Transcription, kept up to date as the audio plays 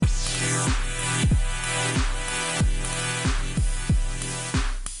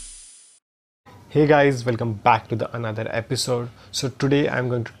Hey guys, welcome back to the another episode. So today I'm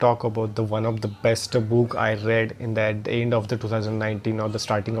going to talk about the one of the best book I read in at the end of the 2019 or the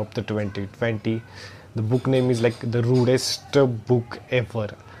starting of the 2020. The book name is like the rudest book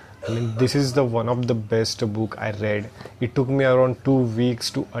ever. I mean, this is the one of the best book I read. It took me around 2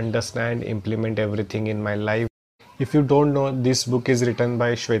 weeks to understand, implement everything in my life. If you don't know, this book is written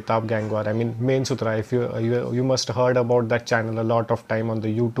by Shwetab Gangwar. I mean, Main Sutra. If you must have heard about that channel a lot of time on the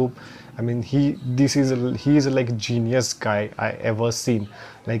YouTube. I mean, he is like genius guy I ever seen.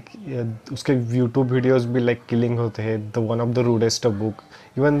 Like उसके YouTube videos भी like killing होते हैं. The one of the rudest book.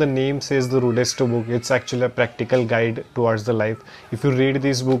 Even the name says the rudest book. It's actually a practical guide towards the life. If you read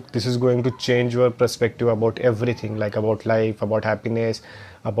this book, this is going to change your perspective about everything, like about life, about happiness,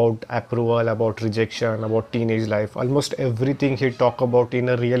 about approval, about rejection, about teenage life. Almost everything he talk about in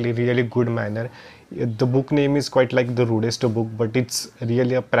a really good manner. The book name is quite like the rudest book, but it's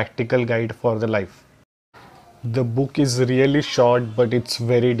really a practical guide for the life. The book is really short, but it's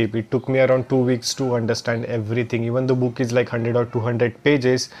very deep. It took me around 2 weeks to understand everything. Even the book is like 100 or 200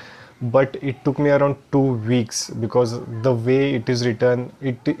 pages, but it took me around 2 weeks because the way it is written,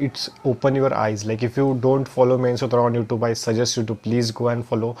 it's open your eyes. Like if you don't follow Main Sutra on YouTube, I suggest you to please go and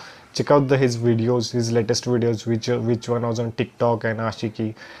follow. Check out his videos, his latest videos, which one was on TikTok and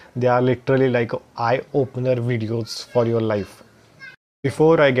Ashiki. They are literally like eye opener videos for your life.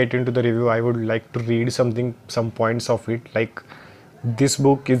 Before I get into the review, I would like to read some points of it. Like this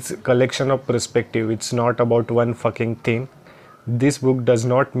book is collection of perspective. It's not about one fucking thing. This book does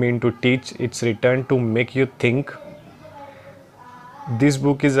not mean to teach. It's written to make you think. This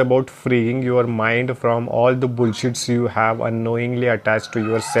book is about freeing your mind from all the bullshits you have unknowingly attached to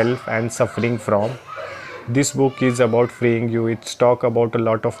yourself and suffering from. This book is about freeing you. It's talk about a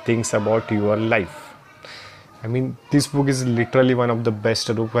lot of things about your life. I mean, this book is literally one of the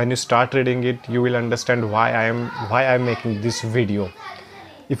best book. When you start reading it, you will understand why I'm making this video.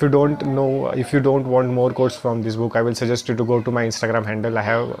 If you don't know, if you don't want more quotes from this book, I will suggest you to go to my Instagram handle. I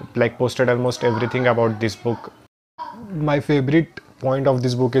have like posted almost everything about this book. My favorite point of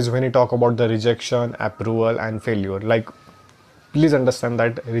this book is when you talk about the rejection, approval, and failure. Like, please understand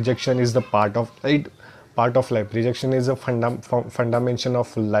that rejection is the part of life. Rejection is a fundamental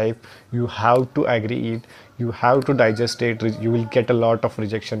of life. You have to agree it, you have to digest it. You will get a lot of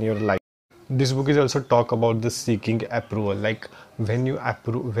rejection in your life. This book is also talk about the seeking approval. Like when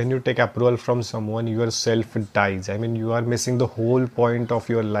you take approval from someone, yourself dies. I mean, you are missing the whole point of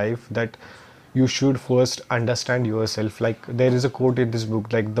your life, that you should first understand yourself. Like there is a quote in this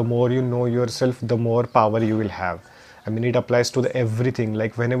book, like the more you know yourself, the more power you will have. I mean, it applies to the everything.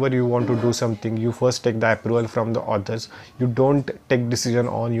 Like whenever you want to do something, you first take the approval from the others. You don't take decision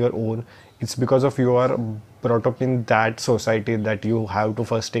on your own. It's because of you are brought up in that society that you have to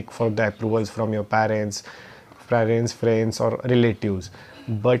first take for the approvals from your parents, friends, or relatives.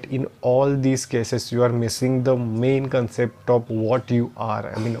 But in all these cases, you are missing the main concept of what you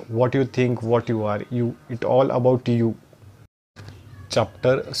are. I mean, what you think, what you are. It all about you.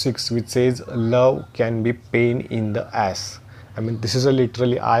 Chapter 6, which says love can be pain in the ass. I mean, this is a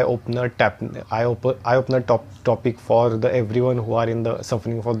literally eye opener topic for the everyone who are in the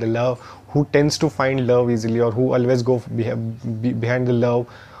suffering for the love, who tends to find love easily, or who always go behind the love,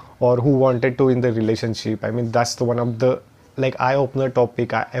 or who wanted to in the relationship. I mean, that's the one of the like eye opener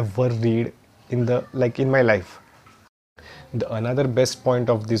topic I ever read in the like in my life. The another best point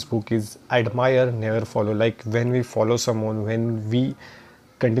of this book is admire, never follow. Like when we follow someone, when we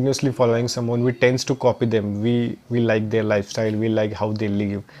continuously following someone, we tends to copy them. We like their lifestyle, we like how they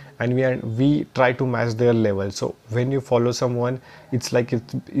live, and we try to match their level. So when you follow someone, it's like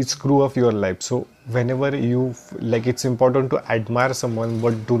it's screw of your life. So whenever you like, it's important to admire someone,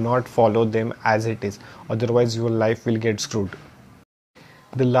 but do not follow them as it is. Otherwise, your life will get screwed.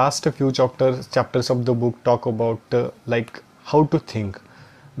 The last few chapters of the book talk about like how to think.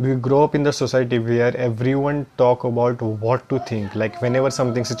 We grow up in the society where everyone talk about what to think. Like whenever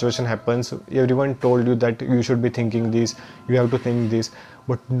something situation happens, everyone told you that you should be thinking this, you have to think this,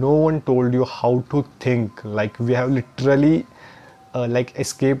 but no one told you how to think. Like we have literally like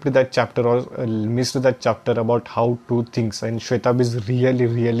escaped that chapter, or missed that chapter about how to think. And Shwetab is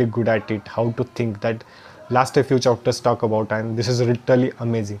really good at it, how to think. That last a few chapters talk about, and this is literally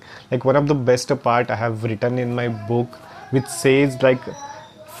amazing. Like one of the best part I have written in my book, which says like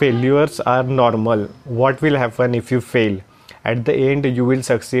failures are normal. What will happen if you fail? At the end you will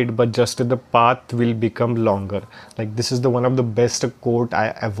succeed, but just the path will become longer. Like this is the one of the best quote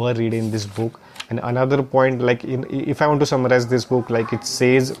I ever read in this book. And another point, like in if I want to summarize this book, like it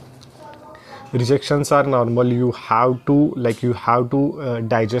says Rejections are normal. You have to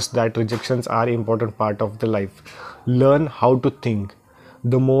digest that rejections are important part of the life. Learn how to think.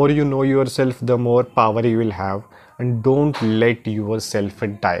 The more you know yourself, the more power you will have, and don't let yourself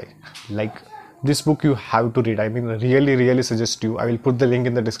die. Like, this book you have to read. I mean, really suggest you. I will put the link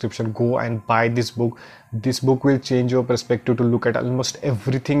in the description. Go and buy this book. This book will change your perspective to look at almost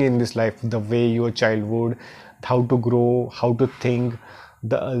everything in this life, the way your childhood, how to grow, how to think,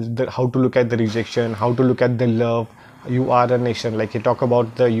 the how to look at the rejection, how to look at the love. You are a nation. Like, he talk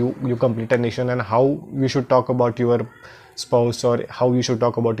about the you complete a nation, and how you should talk about your spouse, or how you should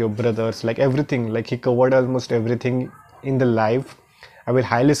talk about your brothers, like everything. Like, he covered almost everything in the life. I will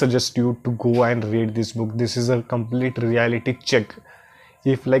highly suggest you to go and read this book. This is a complete reality check.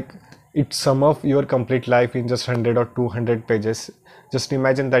 If like it sum up your complete life in just 100 or 200 pages, just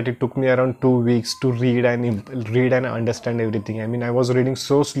imagine that it took me around 2 weeks to read and understand everything. I mean, I was reading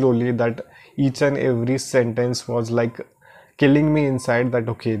so slowly that each and every sentence was like killing me inside, that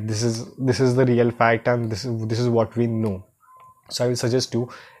okay, this is the real fact, and this is what we know. So I will suggest you.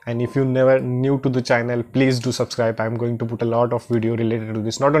 And if you never new to the channel, please do subscribe. I'm going to put a lot of video related to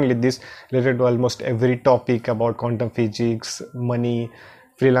this, not only this, related to almost every topic about quantum physics,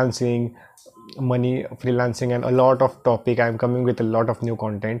 freelancing freelancing, and a lot of topic. I'm coming with a lot of new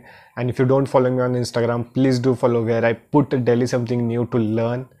content. And if you don't follow me on Instagram, please do follow, where I put daily something new to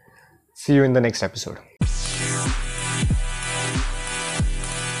learn. See you in the next episode.